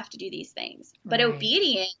have to do these things. But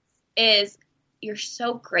obedience is, you're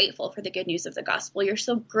so grateful for the good news of the gospel. You're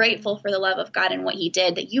so grateful for the love of God and what he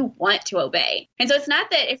did that you want to obey. And so it's not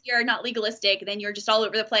that if you're not legalistic, then you're just all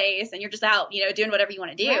over the place and you're just out, doing whatever you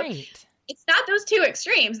want to do. Right. It's not those two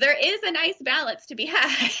extremes. There is a nice balance to be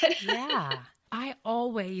had. I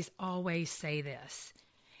always say this.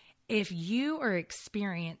 If you are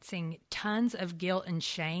experiencing tons of guilt and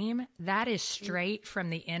shame, that is straight from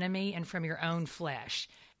the enemy and from your own flesh.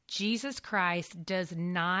 Jesus Christ does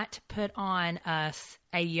not put on us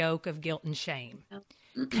a yoke of guilt and shame.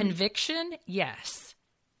 Conviction, yes.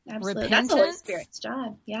 Absolutely. Repentance, that's the Holy Spirit's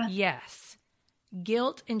job. Yeah. Yes.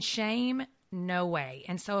 Guilt and shame, no way.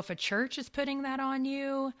 And so if a church is putting that on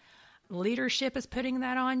you, leadership is putting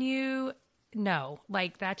that on you, no.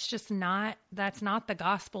 Like, that's not the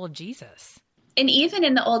gospel of Jesus. And even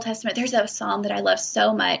in the Old Testament, there's a psalm that I love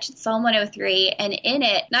so much. It's Psalm 103. And in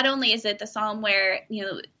it, not only is it the psalm where,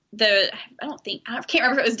 I can't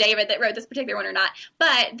remember if it was David that wrote this particular one or not,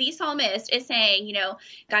 but the psalmist is saying,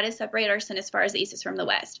 God has separated our sin as far as the east is from the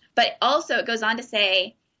west. But also it goes on to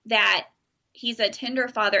say that he's a tender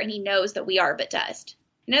father and he knows that we are but dust.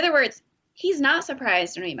 In other words, he's not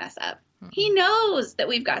surprised when we mess up. He knows that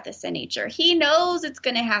we've got this sin nature. He knows it's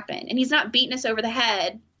going to happen, and he's not beating us over the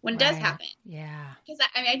head when it does happen. Yeah.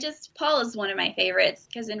 Because Paul is one of my favorites,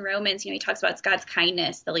 because in Romans, he talks about it's God's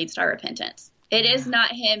kindness that leads to our repentance. It is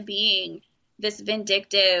not him being this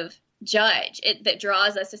vindictive judge that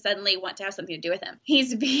draws us to suddenly want to have something to do with him.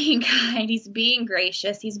 He's being kind. He's being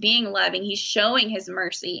gracious. He's being loving. He's showing his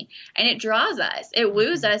mercy, and it draws us. It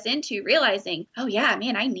woos us into realizing, oh yeah,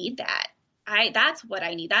 man, I need that. That's what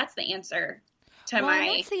I need. That's the answer to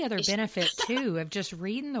my. That's the other benefit too of just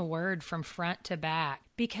reading the word from front to back.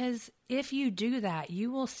 Because if you do that,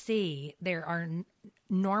 you will see there are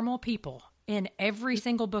normal people in every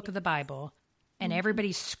single book of the Bible, and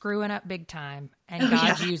everybody's screwing up big time, and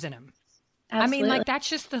God's using them. Absolutely. I mean, that's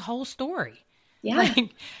just the whole story. Yeah.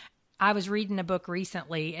 I was reading a book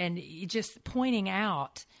recently, and just pointing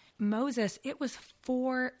out Moses, it was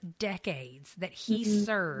 4 decades that he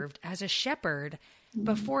served as a shepherd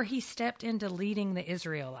before he stepped into leading the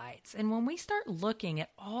Israelites. And when we start looking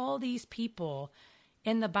at all these people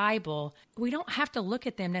in the Bible, we don't have to look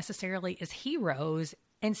at them necessarily as heroes.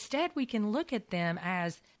 Instead, we can look at them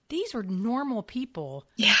as these were normal people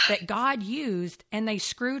that God used, and they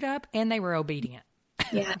screwed up and they were obedient.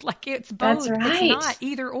 Yeah. Like, it's both. That's right. It's not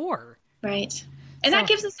either or. Right. And that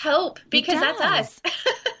gives us hope, because that's us.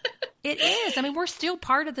 It is. I mean, we're still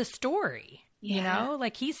part of the story,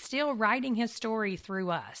 like he's still writing his story through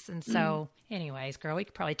us. And so anyways, girl, we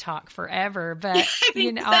could probably talk forever, but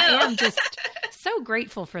I am just so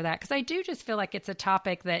grateful for that. 'Cause I do just feel like it's a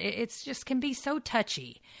topic that it's just can be so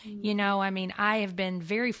touchy. I mean, I have been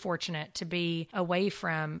very fortunate to be away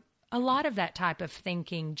from a lot of that type of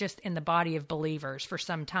thinking just in the body of believers for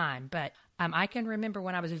some time. But I can remember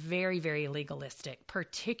when I was very, very legalistic,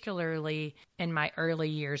 particularly in my early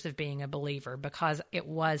years of being a believer, because it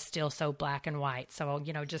was still so black and white. So,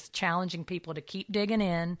 just challenging people to keep digging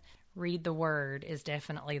in, read the word is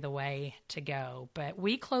definitely the way to go. But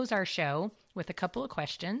we close our show with a couple of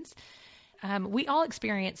questions. We all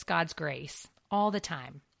experience God's grace all the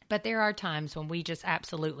time, but there are times when we just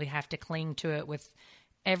absolutely have to cling to it with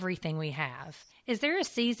everything we have. Is there a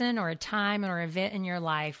season or a time or event in your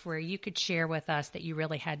life where you could share with us that you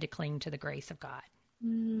really had to cling to the grace of God?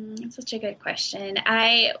 That's such a good question.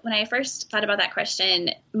 When I first thought about that question,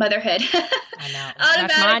 motherhood. I know.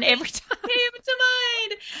 That's mine every time. Came to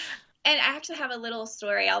mind. And I actually have a little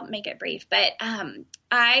story. I'll make it brief. But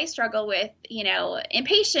I struggle with,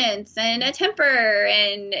 impatience and a temper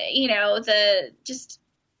and, the just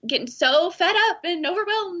getting so fed up and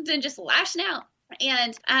overwhelmed and just lashing out.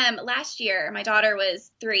 And last year, my daughter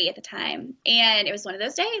was 3 at the time. And it was one of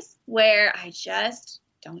those days where I just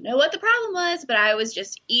don't know what the problem was, but I was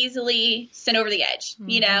just easily sent over the edge,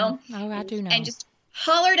 Oh, I do know. And just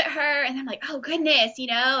hollered at her. And I'm like, oh, goodness,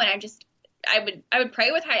 and I would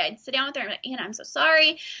pray with her. I'd sit down with her and I'm like, Anna, I'm so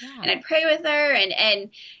sorry. Yeah. And I'd pray with her.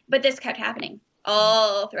 But this kept happening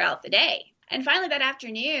all throughout the day. And finally that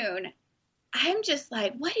afternoon, I'm just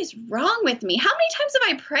like, what is wrong with me? How many times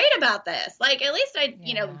have I prayed about this? Like, at least I,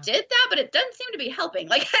 did that, but it doesn't seem to be helping.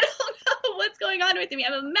 Like, I don't know what's going on with me.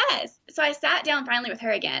 I'm a mess. So I sat down finally with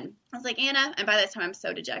her again. I was like, Anna, and by this time I'm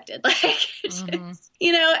so dejected. Like, just, and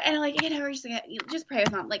I'm like, Anna, we're just going to just pray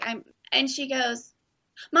with Mom. And she goes,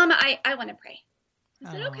 Mama, I want to pray.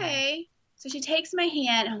 I said, okay. So she takes my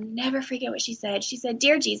hand. I'll never forget what she said. She said,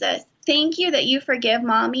 Dear Jesus, thank you that you forgive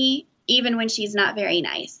Mommy even when she's not very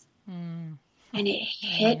nice. And it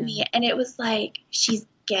hit me. And it was like, she's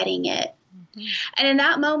getting it. And in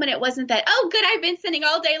that moment, it wasn't that, oh, good, I've been sinning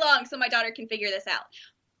all day long so my daughter can figure this out.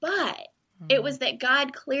 But it was that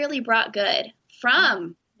God clearly brought good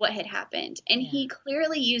from what had happened. And he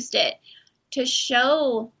clearly used it to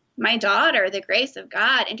show my daughter the grace of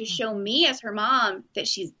God and to show me as her mom that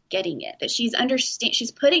she's getting it, that she's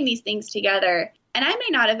putting these things together. And I may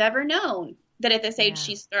not have ever known that at this age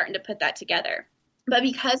she's starting to put that together. But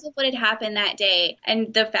because of what had happened that day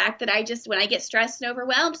and the fact that when I get stressed and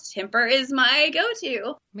overwhelmed, temper is my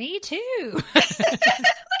go-to. Me too. Look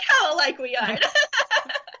how alike we are.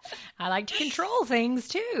 I like to control things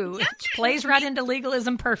too. It plays right into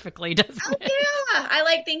legalism perfectly, doesn't it? Yeah. I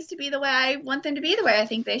like things to be the way I want them to be, the way I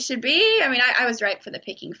think they should be. I mean, I was ripe for the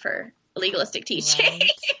picking for legalistic teaching.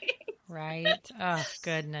 Right. Oh,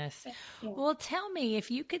 goodness. Yeah. Well, tell me,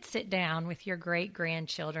 if you could sit down with your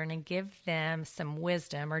great-grandchildren and give them some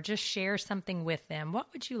wisdom or just share something with them, what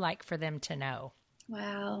would you like for them to know?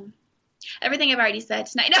 Wow. Everything I've already said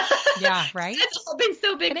tonight. Yeah, right? It's all been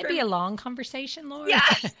so big. Can it be a long conversation, Laura? Yeah.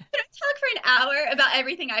 I talk for an hour about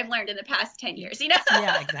everything I've learned in the past 10 years,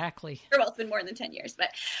 Yeah, exactly. Well, it's been more than 10 years, but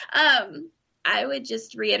I would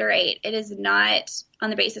just reiterate, it is not on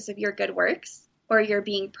the basis of your good works or you're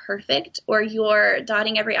being perfect, or you're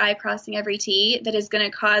dotting every I, crossing every T, that is going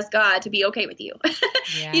to cause God to be okay with you.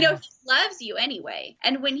 Yeah. He loves you anyway.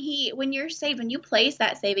 And when you're saved, when you place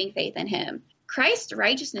that saving faith in him, Christ's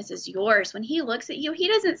righteousness is yours. When he looks at you, he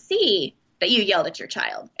doesn't see that you yelled at your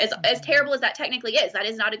child. As terrible as that technically is, that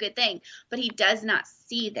is not a good thing. But he does not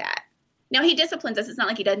see that. Now, he disciplines us. It's not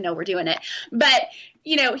like he doesn't know we're doing it. But,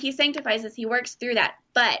 he sanctifies us. He works through that.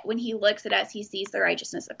 But when he looks at us, he sees the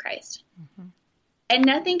righteousness of Christ. Mm-hmm. And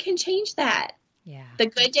nothing can change that. Yeah. The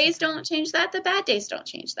good days don't change that. The bad days don't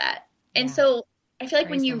change that. And so I feel like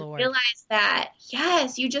when you realize that,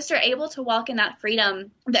 yes, you just are able to walk in that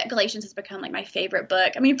freedom that Galatians has become like my favorite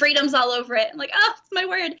book. I mean, freedom's all over it. I'm like, oh, it's my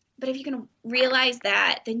word. But if you can realize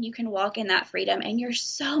that, then you can walk in that freedom and you're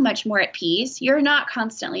so much more at peace. You're not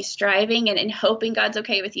constantly striving and hoping God's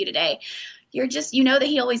okay with you today. You're just, that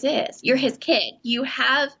he always is. You're his kid. You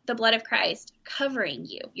have the blood of Christ covering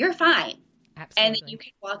you. You're fine. Absolutely. And then you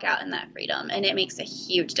can walk out in that freedom, and it makes a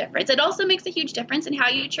huge difference. It also makes a huge difference in how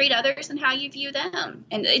you treat others and how you view them.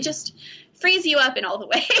 And it just frees you up in all the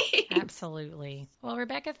ways. Absolutely. Well,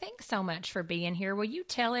 Rebecca, thanks so much for being here. Will you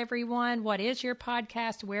tell everyone what is your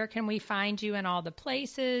podcast? Where can we find you in all the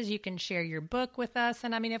places? You can share your book with us.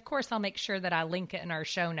 And of course, I'll make sure that I link it in our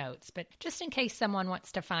show notes, but just in case someone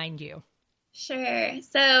wants to find you. Sure.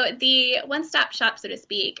 So the one-stop shop, so to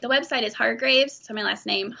speak, the website is Hargraves, so my last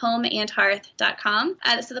name, homeandhearth.com.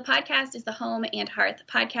 So the podcast is the Home and Hearth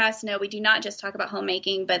podcast. No, we do not just talk about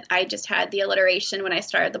homemaking, but I just had the alliteration when I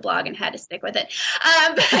started the blog and had to stick with it.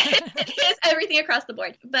 It is everything across the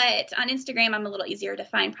board. But on Instagram, I'm a little easier to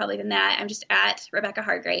find probably than that. I'm just at Rebecca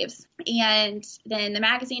Hargraves. And then the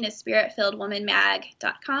magazine is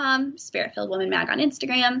spiritfilledwomanmag.com, Spiritfilledwomanmag on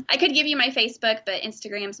Instagram. I could give you my Facebook, but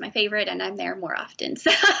Instagram's my favorite, and I'm there more often. So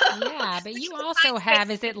yeah, but you also have,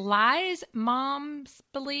 is it Lies Moms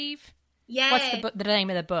Believe? Yeah. What's the name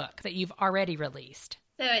of the book that you've already released?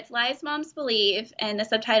 So it's Lies Moms Believe, and the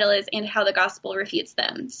subtitle is And How the Gospel Refutes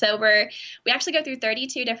Them. So we actually go through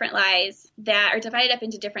 32 different lies that are divided up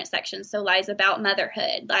into different sections. So lies about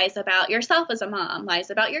motherhood, lies about yourself as a mom,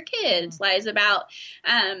 lies about your kids, lies about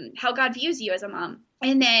how God views you as a mom.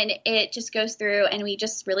 And then it just goes through, and we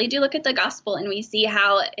just really do look at the gospel, and we see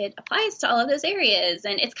how it applies to all of those areas.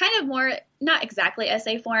 And it's kind of more, not exactly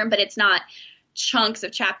essay form, but it's not chunks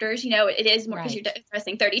of chapters, it is more because you're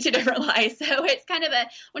addressing 32 different lies. So it's kind of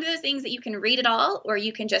one of those things that you can read it all, or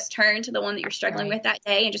you can just turn to the one that you're struggling with that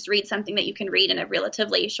day and just read something that you can read in a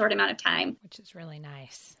relatively short amount of time. Which is really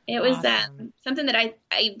nice. It was something that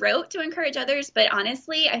I wrote to encourage others, but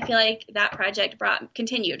honestly, I feel like that project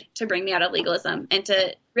continued to bring me out of legalism and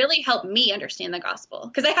to really help me understand the gospel,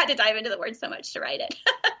 because I had to dive into the word so much to write it.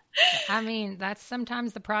 I mean, that's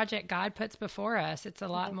sometimes the project God puts before us. It's a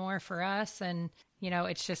lot more for us. And,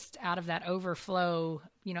 it's just out of that overflow,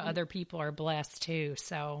 other people are blessed too.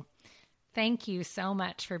 So thank you so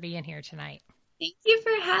much for being here tonight. Thank you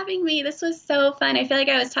for having me. This was so fun. I feel like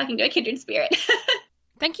I was talking to a kindred spirit.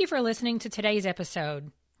 Thank you for listening to today's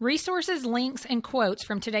episode. Resources, links, and quotes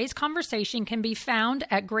from today's conversation can be found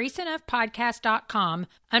at graceenoughpodcast.com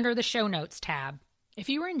under the show notes tab. If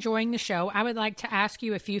you are enjoying the show, I would like to ask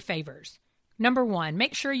you a few favors. Number 1,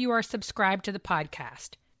 make sure you are subscribed to the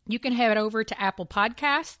podcast. You can head over to Apple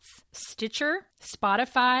Podcasts, Stitcher,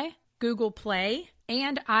 Spotify, Google Play,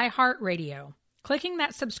 and iHeartRadio. Clicking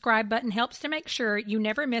that subscribe button helps to make sure you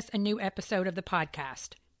never miss a new episode of the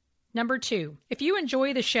podcast. Number 2, if you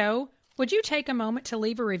enjoy the show, would you take a moment to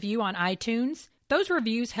leave a review on iTunes? Those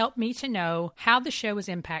reviews help me to know how the show is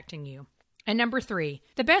impacting you. And number 3,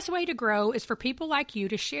 the best way to grow is for people like you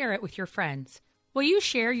to share it with your friends. Will you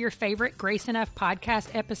share your favorite Grace Enough podcast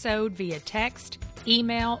episode via text,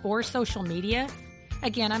 email, or social media?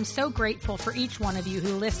 Again, I'm so grateful for each one of you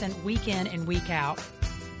who listen week in and week out.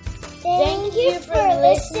 Thank you for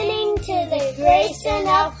listening to the Grace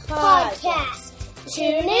Enough podcast.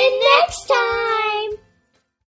 Tune in next time.